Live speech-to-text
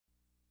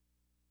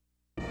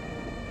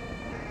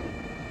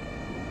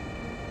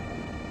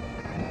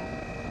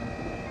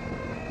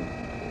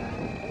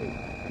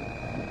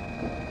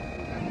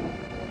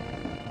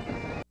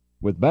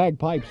With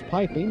bagpipes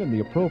piping and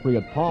the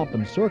appropriate pomp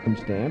and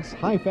circumstance,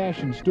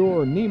 high-fashion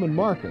store Neiman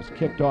Marcus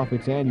kicked off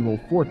its annual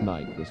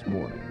Fortnight this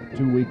morning. A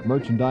 2-week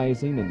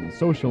merchandising and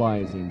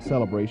socializing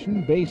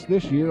celebration based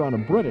this year on a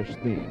British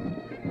theme.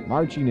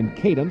 Marching in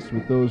cadence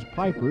with those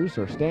pipers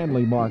are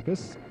Stanley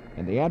Marcus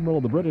and the Admiral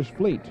of the British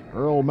Fleet,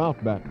 Earl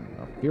Mountbatten,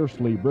 a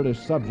fiercely British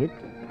subject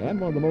and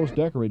one of the most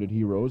decorated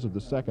heroes of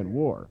the Second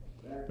War.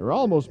 There are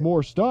almost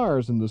more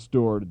stars in the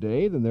store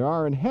today than there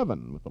are in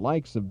heaven, with the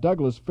likes of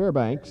Douglas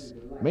Fairbanks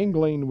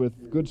mingling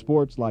with good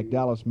sports like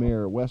Dallas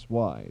Mayor Wes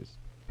Wise.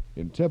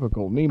 In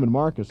typical Neiman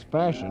Marcus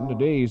fashion,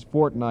 today's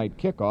Fortnight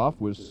kickoff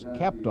was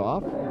capped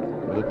off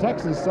with a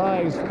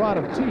Texas-sized spot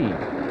of tea.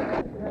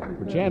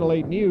 For Channel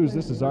 8 News,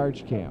 this is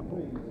Arch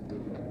Campbell.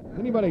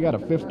 Anybody got a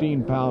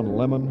 15-pound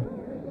lemon?